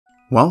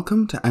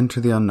Welcome to Enter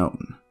the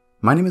Unknown.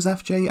 My name is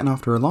FJ, and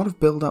after a lot of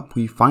build up,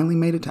 we finally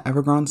made it to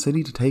Evergrande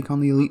City to take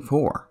on the Elite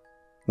Four.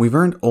 We've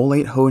earned all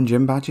 8 Ho and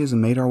Gym badges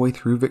and made our way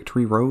through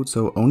Victory Road,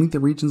 so only the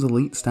region's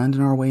elite stand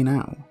in our way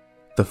now.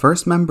 The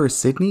first member,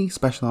 Sydney,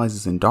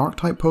 specializes in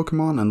Dark-type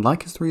Pokémon, and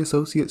like his 3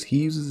 associates, he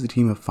uses a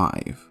team of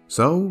 5.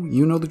 So,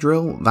 you know the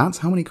drill, that's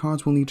how many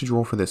cards we'll need to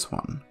draw for this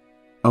one.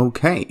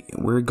 Okay,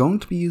 we're going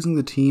to be using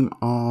the team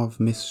of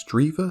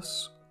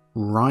Misdreavus,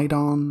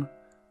 Rhydon,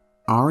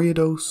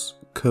 Ariados,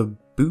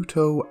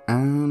 Kabuto,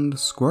 and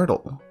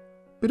Squirtle.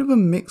 Bit of a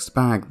mixed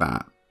bag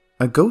that.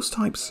 A ghost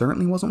type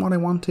certainly wasn't what I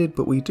wanted,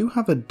 but we do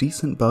have a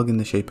decent bug in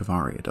the shape of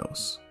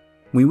Ariados.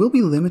 We will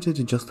be limited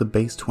to just the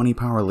base 20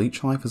 power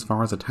leech life as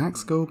far as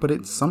attacks go, but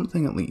it's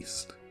something at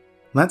least.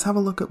 Let's have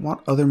a look at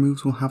what other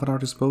moves we'll have at our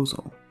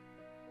disposal.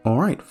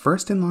 Alright,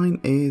 first in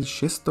line is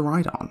Schist the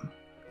Rhydon.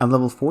 At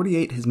level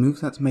 48, his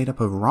moveset's made up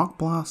of Rock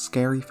Blast,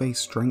 Scary Face,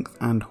 Strength,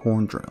 and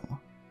Horn Drill.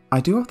 I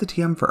do have the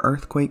TM for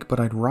Earthquake, but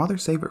I'd rather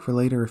save it for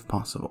later if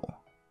possible.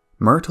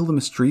 Myrtle the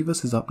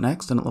Misdreavus is up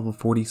next, and at level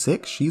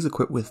 46, she's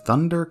equipped with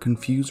Thunder,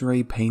 Confuse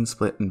Ray, Pain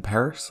Split, and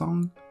Perish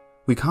Song.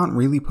 We can't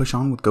really push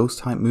on with ghost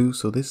type moves,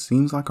 so this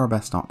seems like our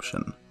best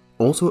option.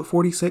 Also at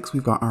 46,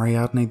 we've got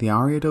Ariadne the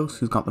Ariados,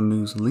 who's got the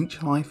moves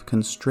Leech Life,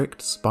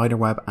 Constrict,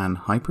 Spiderweb, and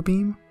Hyper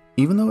Beam.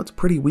 Even though it's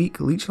pretty weak,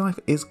 Leech Life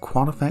is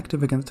quite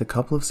effective against a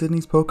couple of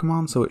Sydney's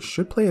Pokemon, so it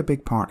should play a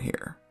big part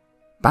here.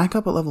 Back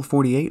up at level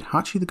 48,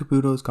 Hachi the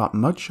Kabuto's got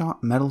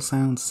Mudshot, Metal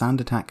Sound, Sand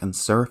Attack, and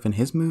Surf in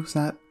his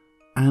moveset.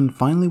 And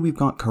finally we've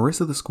got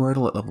Carissa the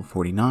Squirtle at level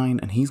 49,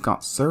 and he's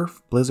got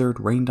Surf, Blizzard,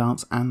 Rain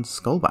Dance, and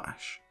Skull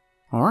Bash.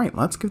 Alright,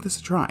 let's give this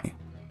a try.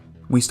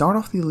 We start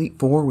off the Elite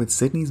Four with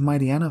Sydney's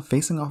Mightyena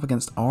facing off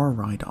against our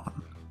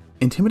Rhydon.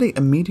 Intimidate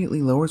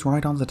immediately lowers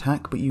Rhydon's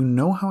attack, but you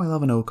know how I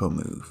love an Oko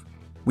move.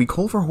 We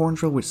call for Horn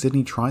Drill, which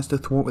Sydney tries to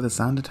thwart with a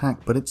Sand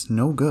Attack, but it's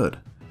no good.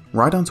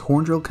 Rhydon's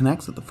Horn Drill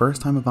connects at the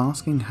first time of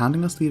asking,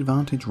 handing us the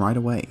advantage right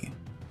away.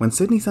 When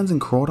Sydney sends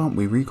in Crawdaunt,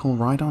 we recall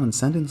Rhydon and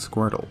send in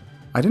Squirtle.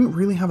 I didn't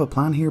really have a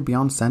plan here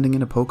beyond sending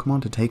in a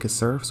Pokemon to take a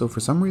Surf, so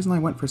for some reason I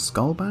went for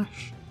Skull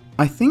Bash.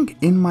 I think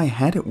in my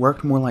head it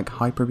worked more like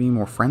Hyper Beam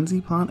or Frenzy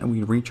Plant and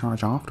we'd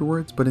recharge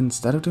afterwards, but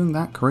instead of doing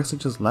that, Carissa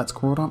just lets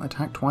Crawdaunt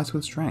attack twice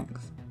with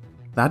Strength.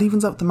 That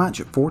evens up the match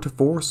at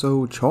 4-4,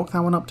 so chalk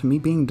that one up to me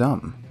being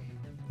dumb.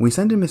 We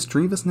send in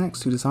Misdreavus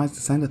next, who decides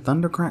to send a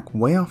Thundercrack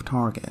way off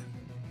target.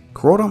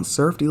 Crawdaunt's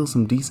Surf deals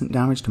some decent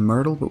damage to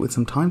Myrtle, but with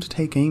some time to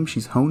take aim,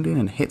 she's honed in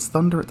and hits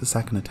Thunder at the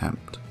second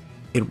attempt.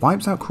 It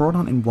wipes out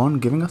Crawdaunt in one,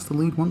 giving us the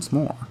lead once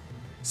more.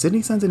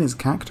 Sydney sends in his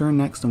Cacturne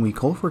next, and we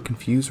call for a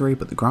Confuse Ray,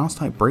 but the Grass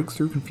type breaks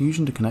through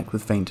Confusion to connect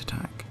with Feint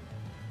Attack.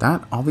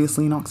 That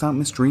obviously knocks out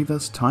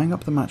Misdreavus, tying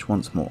up the match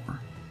once more.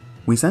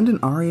 We send in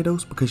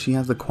Ariados because she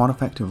has the quad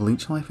effective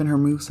Leech Life in her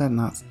moveset, and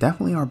that's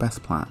definitely our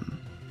best plan.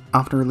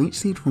 After a Leech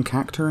Seed from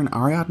Cacturne,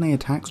 Ariadne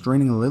attacks,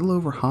 draining a little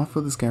over half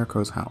of the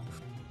Scarecrow's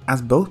health.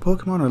 As both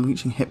Pokemon are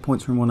leeching hit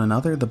points from one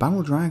another, the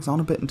battle drags on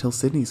a bit until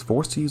Sydney is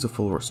forced to use a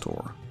full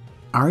restore.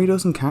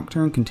 Ariados and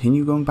Cacturne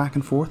continue going back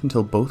and forth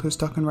until both are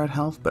stuck in red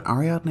health, but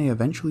Ariadne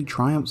eventually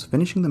triumphs,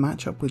 finishing the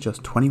matchup with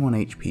just 21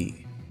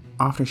 HP.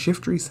 After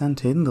Shiftry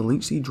sent in, the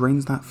Leech Seed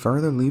drains that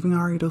further, leaving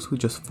Ariados with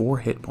just 4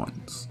 hit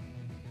points.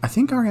 I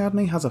think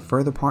Ariadne has a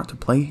further part to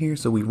play here,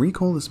 so we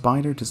recall the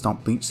Spider to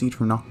stop Leech Seed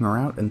from knocking her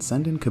out and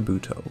send in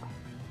Kabuto.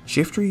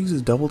 Shiftry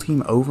uses Double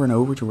Team over and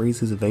over to raise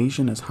his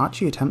evasion as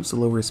Hachi attempts to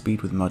lower his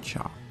speed with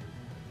Mudshot.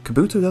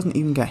 Kabuto doesn't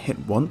even get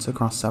hit once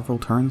across several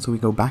turns, so we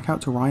go back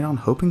out to Rhydon,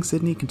 hoping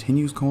Sydney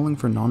continues calling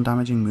for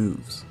non-damaging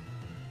moves.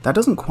 That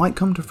doesn't quite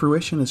come to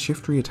fruition as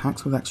Shiftry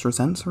attacks with Extra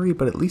Sensory,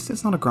 but at least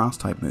it's not a grass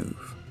type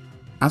move.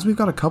 As we've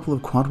got a couple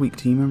of quad weak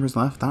team members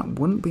left, that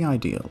wouldn't be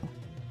ideal.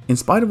 In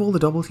spite of all the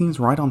double teams,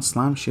 Rhydon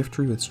slams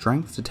Shiftry with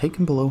Strength to take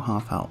him below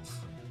half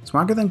health.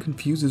 Swagger then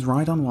confuses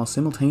Rhydon while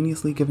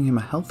simultaneously giving him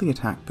a healthy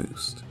attack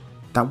boost.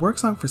 That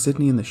works out for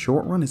Sydney in the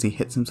short run as he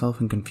hits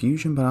himself in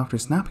confusion, but after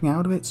snapping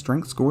out of it,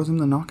 Strength scores him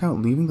the knockout,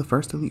 leaving the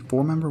first Elite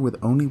Four member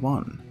with only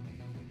 1.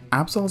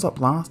 Absol's up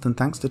last, and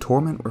thanks to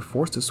Torment, we're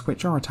forced to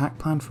switch our attack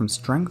plan from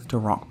Strength to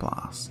Rock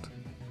Blast.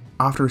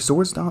 After a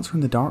Swords Dance from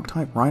the Dark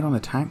type, Rhydon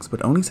attacks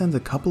but only sends a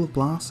couple of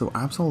blasts, so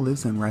Absol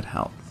lives in red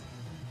health.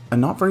 A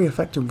not very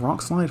effective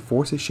Rock Slide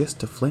forces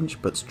Schist to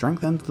flinch, but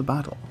Strength ends the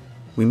battle.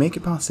 We make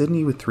it past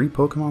Sydney with 3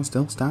 Pokemon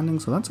still standing,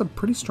 so that's a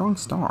pretty strong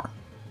start.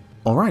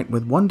 Alright,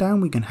 with 1 down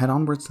we can head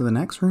onwards to the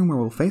next room where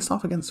we'll face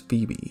off against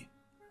Phoebe.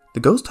 The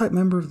Ghost type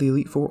member of the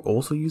Elite Four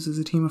also uses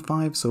a team of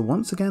 5, so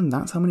once again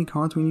that's how many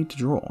cards we need to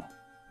draw.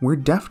 We're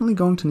definitely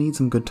going to need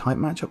some good type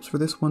matchups for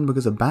this one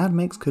because a bad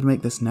mix could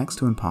make this next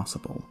to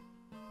impossible.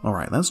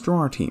 Alright, let's draw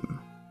our team.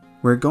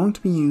 We're going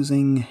to be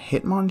using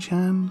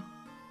Hitmonchan,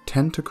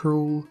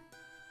 Tentacruel,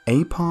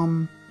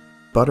 Aipom,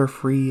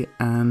 Butterfree,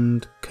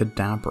 and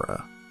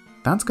Kadabra.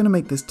 That's going to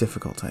make this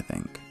difficult, I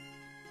think.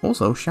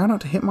 Also, shout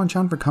out to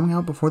Hitmonchan for coming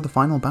out before the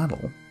final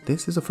battle.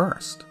 This is a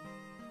first.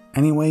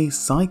 Anyway,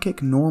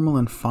 Psychic, Normal,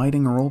 and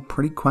Fighting are all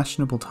pretty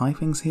questionable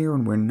typings here,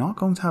 and we're not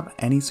going to have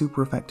any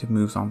super effective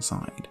moves on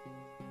side.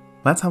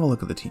 Let's have a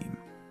look at the team.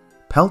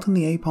 Pelton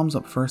the Aipom's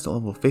up first at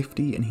level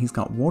 50 and he's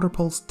got Water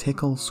Pulse,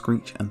 Tickle,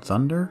 Screech and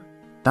Thunder.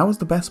 That was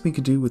the best we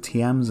could do with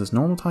TMs as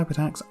normal type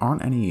attacks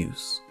aren't any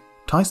use.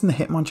 Tyson the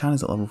Hitmonchan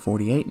is at level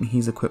 48 and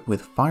he's equipped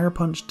with Fire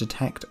Punch,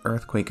 Detect,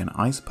 Earthquake and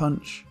Ice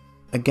Punch.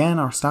 Again,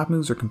 our stab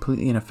moves are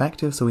completely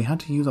ineffective, so we had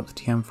to use up the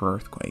TM for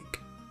Earthquake.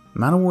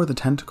 Manowar the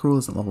Tentacruel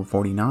is at level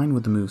 49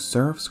 with the moves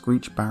Surf,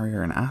 Screech,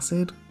 Barrier and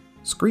Acid.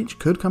 Screech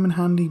could come in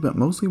handy, but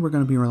mostly we're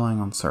going to be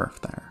relying on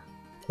Surf there.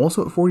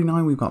 Also at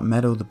 49 we've got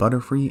Meadow the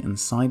Butterfree and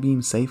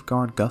Psybeam,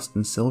 Safeguard, Gust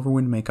and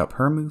Silverwind make up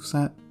her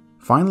moveset.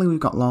 Finally we've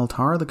got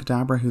Laltara the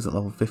Kadabra who's at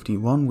level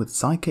 51 with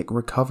Psychic,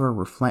 Recover,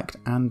 Reflect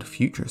and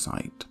Future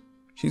Sight.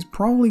 She's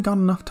probably got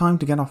enough time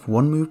to get off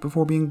one move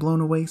before being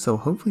blown away, so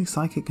hopefully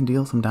Psychic can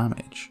deal some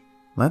damage.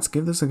 Let's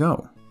give this a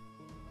go.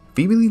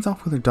 Phoebe leads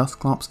off with her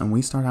Dusclops and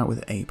we start out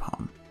with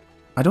Aipom.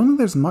 I don't think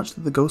there's much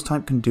that the Ghost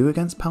type can do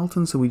against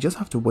Pelton, so we just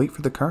have to wait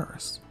for the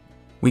curse.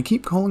 We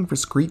keep calling for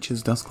Screech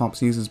as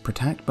Dusclops uses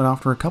Protect, but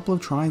after a couple of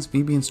tries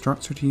Phoebe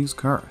instructs her to use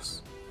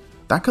Curse.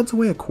 That cuts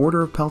away a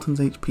quarter of Pelton's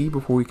HP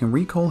before we can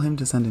recall him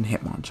to send in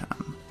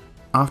Hitmonchan.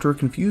 After a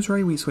Confuse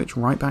Ray we switch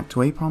right back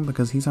to Aipom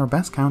because he's our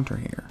best counter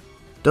here.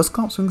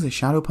 Dusclops swings a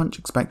Shadow Punch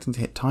expecting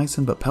to hit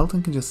Tyson, but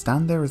Pelton can just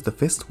stand there as the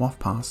fists waft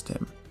past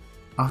him.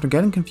 After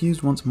getting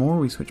confused once more,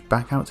 we switch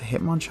back out to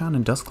Hitmonchan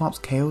and Dusclops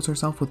KOs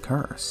herself with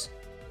Curse.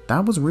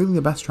 That was really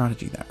the best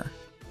strategy there.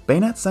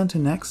 Bayonet's sent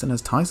in next, and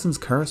as Tyson's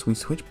Curse we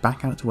switch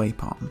back out to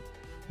Aipom.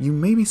 You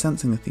may be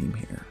sensing a theme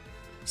here.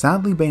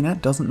 Sadly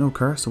Bayonet doesn't know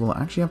Curse, so we'll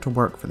actually have to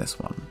work for this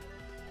one.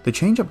 The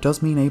change up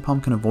does mean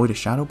Aipom can avoid a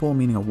Shadow Ball,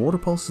 meaning a Water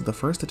Pulse is the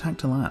first attack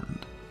to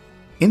land.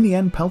 In the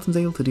end, Pelton's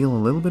able to deal a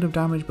little bit of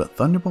damage, but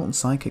Thunderbolt and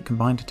Psychic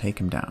combine to take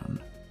him down.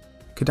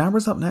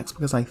 Kadabra's up next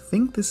because I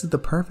think this is the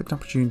perfect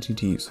opportunity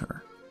to use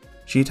her.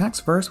 She attacks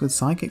first with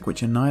Psychic,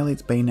 which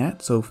annihilates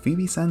Bayonet, so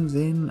Phoebe sends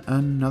in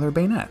another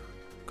Bayonet.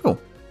 Cool.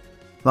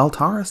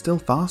 Laltara is still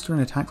faster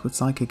and attacks with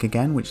Psychic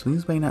again, which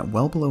leaves Bayonet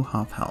well below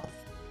half health.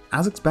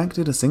 As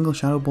expected, a single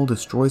Shadow Ball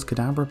destroys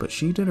Kadabra, but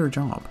she did her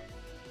job.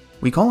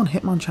 We call on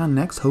Hitmonchan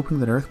next,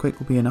 hoping that Earthquake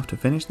will be enough to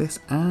finish this,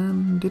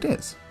 and it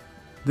is.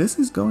 This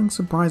is going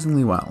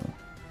surprisingly well.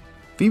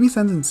 Phoebe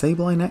sends in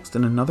Sableye next,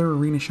 and another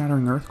arena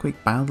shattering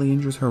Earthquake badly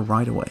injures her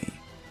right away.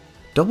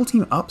 Double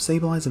team up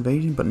Sableye's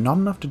evasion, but not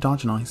enough to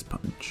dodge an Ice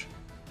Punch.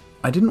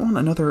 I didn't want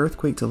another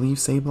Earthquake to leave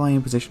Sableye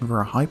in position for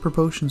a Hyper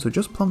Potion, so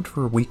just plumped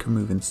for a weaker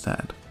move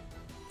instead.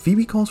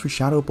 Phoebe calls for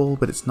Shadow Ball,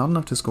 but it's not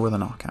enough to score the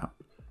knockout.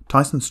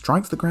 Tyson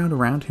strikes the ground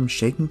around him,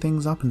 shaking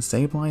things up, and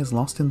Sableye is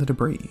lost in the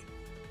debris.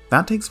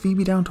 That takes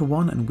Phoebe down to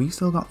 1, and we've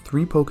still got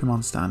 3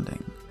 Pokemon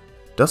standing.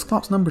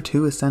 Dusclops number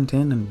 2 is sent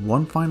in, and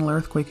one final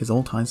Earthquake is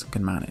all Tyson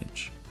can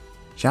manage.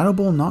 Shadow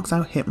Ball knocks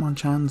out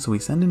Hitmonchan, so we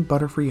send in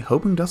Butterfree,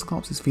 hoping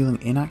Dusclops is feeling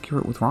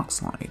inaccurate with Rock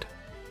Slide.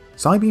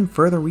 Psybeam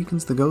further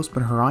weakens the Ghost,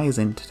 but her eye is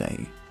in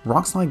today.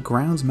 Rock Slide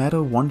grounds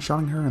Meadow,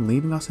 one-shotting her and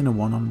leaving us in a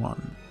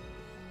one-on-one.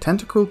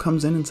 Tentacruel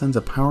comes in and sends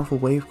a powerful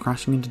wave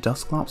crashing into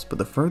Dusclops, but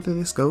the further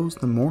this goes,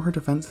 the more her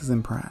defenses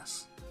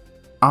impress.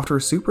 After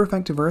a super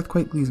effective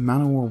Earthquake leaves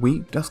Manowar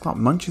weak, Dusclops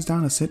munches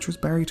down a Citrus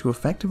Berry to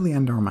effectively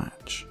end our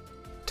match.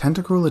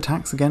 Tentacruel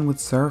attacks again with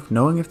Surf,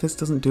 knowing if this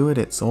doesn't do it,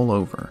 it's all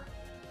over.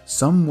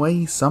 Some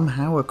way,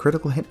 somehow, a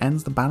critical hit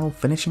ends the battle,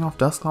 finishing off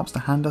Dusclops to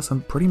hand us a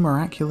pretty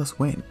miraculous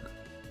win.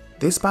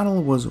 This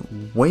battle was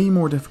way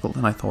more difficult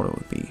than I thought it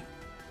would be.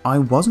 I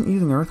wasn't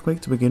using Earthquake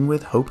to begin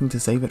with, hoping to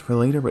save it for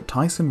later, but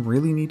Tyson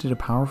really needed a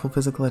powerful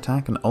physical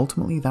attack, and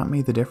ultimately that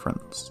made the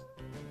difference.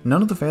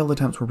 None of the failed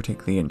attempts were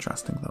particularly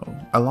interesting though.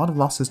 A lot of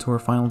losses to our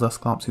final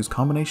Dusclops, whose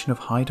combination of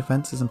high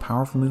defenses and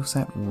powerful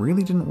moveset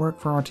really didn't work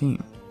for our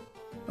team.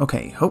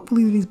 Okay,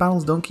 hopefully these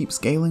battles don't keep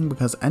scaling,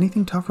 because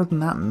anything tougher than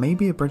that may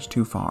be a bridge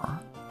too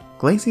far.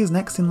 Glacie is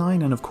next in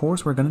line, and of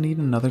course we're going to need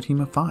another team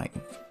of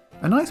 5.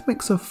 A nice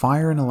mix of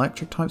fire and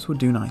electric types would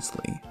do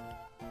nicely.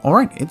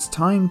 Alright, it's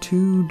time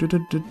to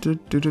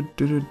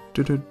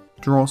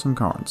draw some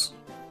cards.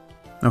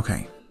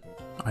 Okay,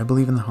 I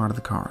believe in the heart of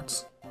the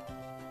cards.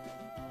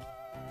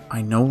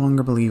 I no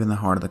longer believe in the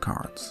heart of the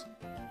cards.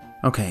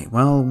 Okay,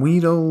 well,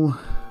 Weedle,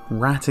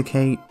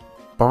 Raticate,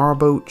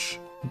 Barboach,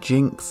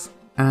 Jinx,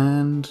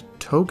 and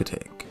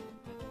Togetic.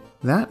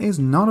 That is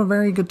not a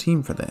very good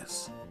team for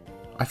this.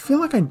 I feel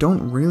like I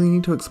don't really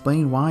need to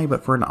explain why,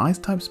 but for an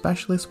Ice-type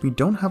specialist, we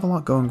don't have a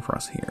lot going for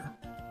us here.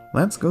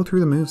 Let's go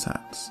through the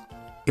movesets.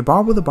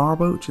 Ibarbo the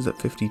Barboach is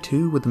at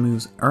 52 with the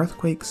moves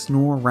Earthquake,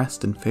 Snore,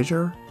 Rest, and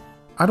Fissure.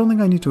 I don't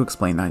think I need to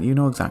explain that, you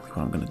know exactly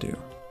what I'm going to do.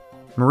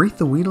 Marith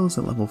the Weedle is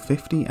at level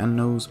 50 and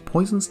knows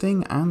Poison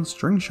Sting and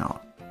String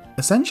Shot.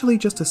 Essentially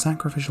just a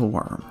sacrificial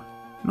worm.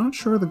 Not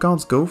sure the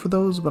gods go for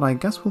those, but I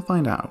guess we'll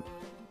find out.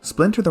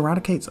 Splinter the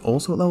Raticate's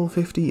also at level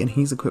 50 and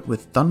he's equipped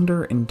with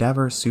Thunder,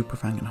 Endeavor,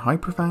 Superfang, and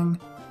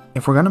Hyperfang.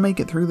 If we're going to make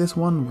it through this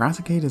one,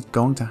 Raticate is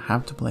going to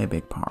have to play a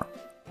big part.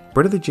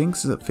 Britta the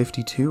Jinx is at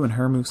 52 and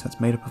her moveset's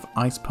made up of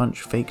Ice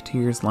Punch, Fake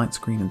Tears, Light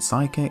Screen, and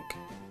Psychic.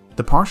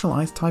 The partial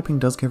ice typing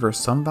does give her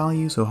some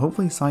value, so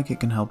hopefully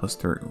Psychic can help us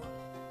through.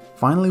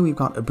 Finally, we've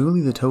got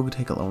Abuli the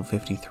Togetic at level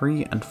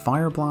 53, and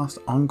Fire Blast,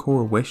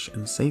 Encore, Wish,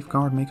 and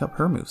Safeguard make up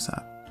her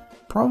moveset.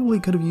 Probably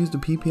could have used a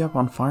PP up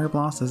on Fire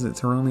Blast as it's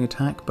her only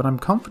attack, but I'm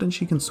confident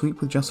she can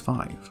sweep with just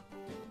 5.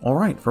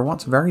 Alright, for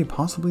what's very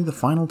possibly the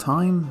final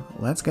time,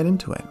 let's get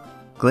into it.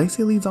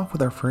 Glacia leads off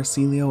with our first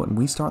Celio and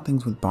we start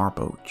things with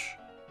Barboach.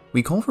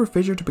 We call for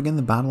Fissure to begin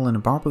the battle and a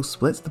Barbo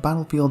splits the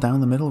battlefield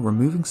down the middle,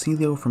 removing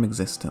Celio from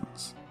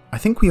existence. I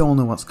think we all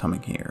know what's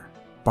coming here.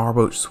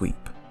 Barboach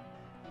sweep.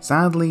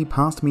 Sadly,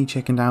 past me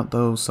chickened out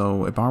though,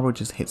 so a Barboach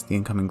just hits the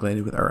incoming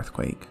Glalie with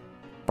Earthquake.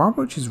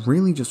 Barboach is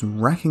really just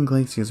wrecking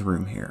Glacia's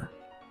room here.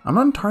 I'm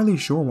not entirely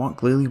sure what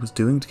Glalie was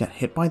doing to get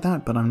hit by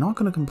that, but I'm not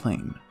going to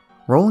complain.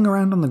 Rolling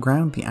around on the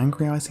ground, the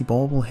angry Icy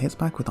Bauble hits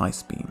back with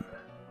Ice Beam.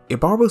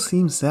 Ibarbo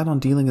seems set on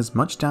dealing as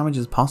much damage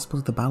as possible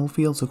to the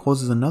battlefield, so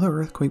causes another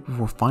Earthquake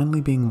before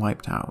finally being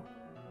wiped out.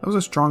 That was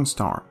a strong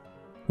start.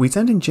 We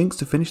send in Jinx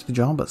to finish the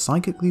job, but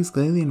Psychic leaves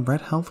Glalie in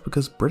red health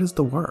because Britta's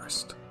the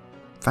worst.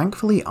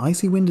 Thankfully,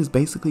 Icy Wind is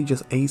basically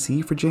just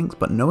AC for Jinx,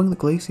 but knowing that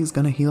Glacia is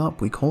going to heal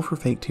up, we call for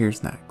Fake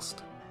Tears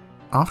next.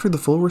 After the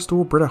full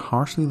restore, Britta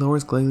harshly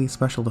lowers Glalie's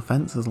special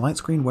defense as Light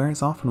Screen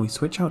wears off and we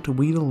switch out to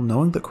Weedle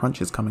knowing that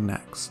Crunch is coming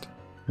next.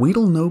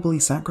 Weedle nobly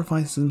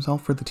sacrifices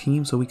himself for the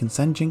team so we can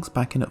send Jinx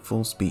back in at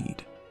full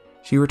speed.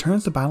 She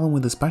returns to battle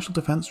with a special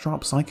defense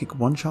drop Psychic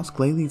one-shots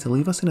Glalie to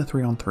leave us in a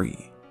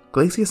 3-on-3.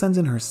 Glacia sends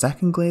in her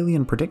second Glalie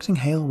and predicting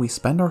Hail we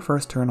spend our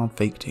first turn on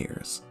Fake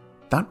Tears.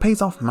 That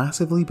pays off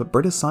massively, but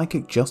Britta's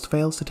Psychic just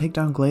fails to take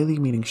down Glalie,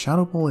 meaning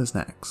Shadow Ball is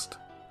next.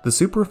 The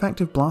super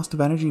effective Blast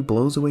of Energy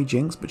blows away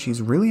Jinx, but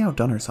she's really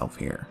outdone herself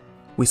here.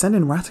 We send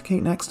in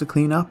Raticate next to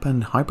clean up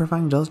and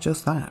Hyperfang does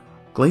just that.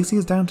 Glacia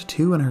is down to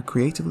 2 and her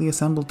creatively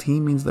assembled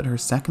team means that her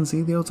second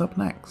Celio's up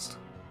next.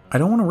 I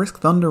don't want to risk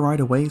Thunder right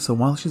away, so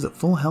while she's at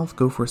full health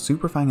go for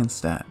Super Fang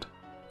instead.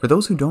 For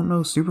those who don't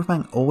know, Super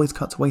Fang always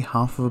cuts away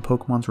half of a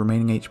Pokemon's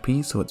remaining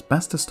HP, so it's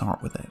best to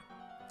start with it.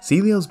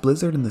 Celio's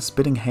Blizzard and the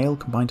Spitting Hail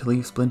combine to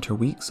leave Splinter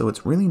weak, so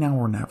it's really now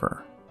or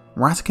never.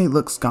 Raticate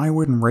looks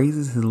skyward and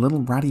raises his little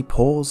ratty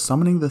paws,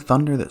 summoning the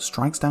thunder that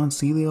strikes down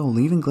Celio,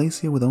 leaving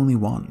Glacia with only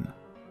 1.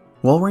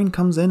 Walrein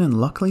comes in and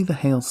luckily the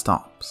hail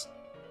stops.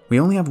 We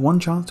only have 1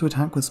 chance to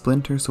attack with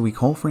Splinter, so we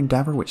call for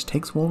Endeavour, which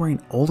takes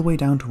Walrein all the way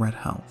down to red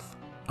health.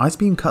 Ice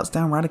Beam cuts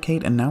down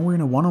Raticate and now we're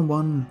in a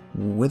 1-on-1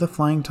 with a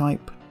flying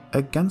type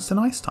against an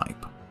ice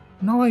type.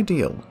 Not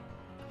ideal.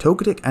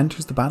 Togetic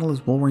enters the battle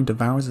as Walrein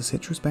devours a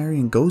Citrus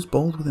Berry and goes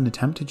bold with an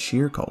attempted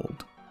Sheer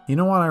Cold. You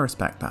know what, I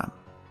respect that.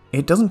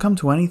 It doesn't come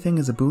to anything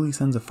as Abuli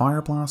sends a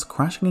Fire Blast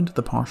crashing into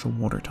the partial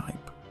water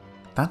type.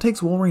 That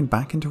takes Walrein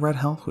back into red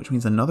health, which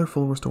means another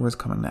full restore is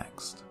coming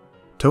next.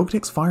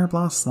 Togetic's Fire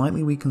Blast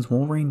slightly weakens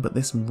Walrein, but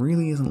this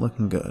really isn't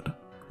looking good.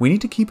 We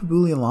need to keep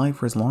Abuli alive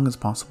for as long as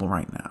possible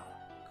right now.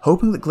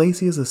 Hoping that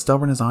Glacia is as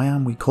stubborn as I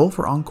am, we call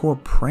for Encore,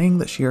 praying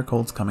that Sheer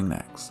Cold's coming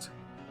next.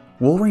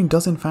 Walrein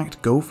does in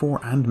fact go for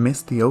and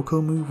miss the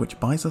Oko move, which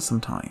buys us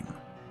some time.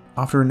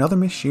 After another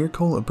missed Sheer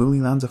Cold,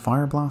 Abuli lands a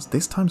Fire Blast,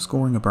 this time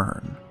scoring a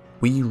burn.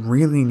 We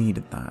really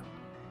needed that.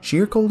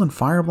 Sheer Cold and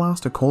Fire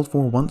Blast are called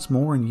for once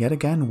more, and yet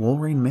again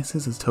Walrein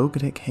misses as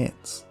Togetic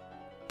hits.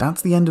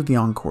 That's the end of the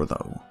Encore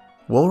though.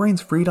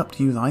 Walrein's freed up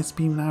to use Ice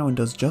Beam now and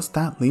does just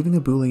that, leaving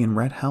Abuli in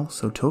red health,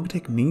 so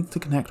Togetic needs to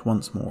connect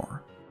once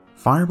more.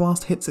 Fire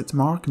Blast hits its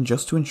mark, and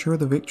just to ensure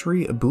the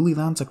victory, Abuli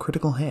lands a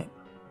critical hit.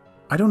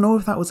 I don't know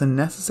if that was a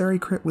necessary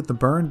crit with the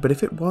burn, but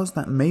if it was,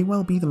 that may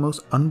well be the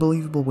most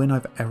unbelievable win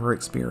I've ever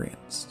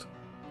experienced.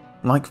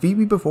 Like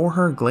Phoebe before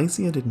her,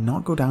 Glacia did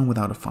not go down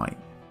without a fight.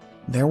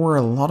 There were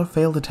a lot of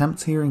failed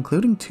attempts here,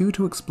 including 2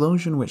 to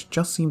Explosion, which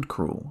just seemed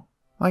cruel.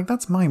 Like,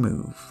 that's my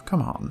move,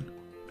 come on.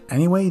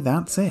 Anyway,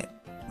 that's it.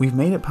 We've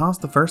made it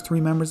past the first 3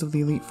 members of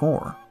the Elite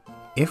Four.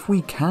 If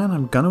we can,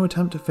 I'm gonna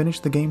attempt to finish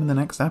the game in the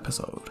next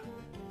episode.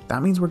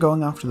 That means we're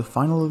going after the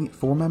final Elite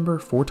Four member,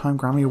 4-time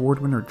Grammy Award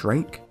winner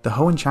Drake, the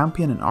Hoenn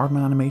champion and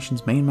Aardman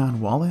Animation's main man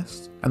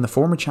Wallace, and the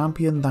former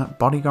champion, that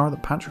bodyguard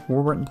that Patrick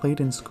Warburton played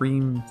in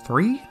Scream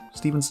 3,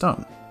 Stephen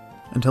Stone.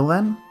 Until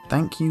then,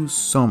 thank you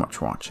so much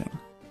for watching,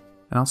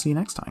 and I'll see you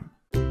next time.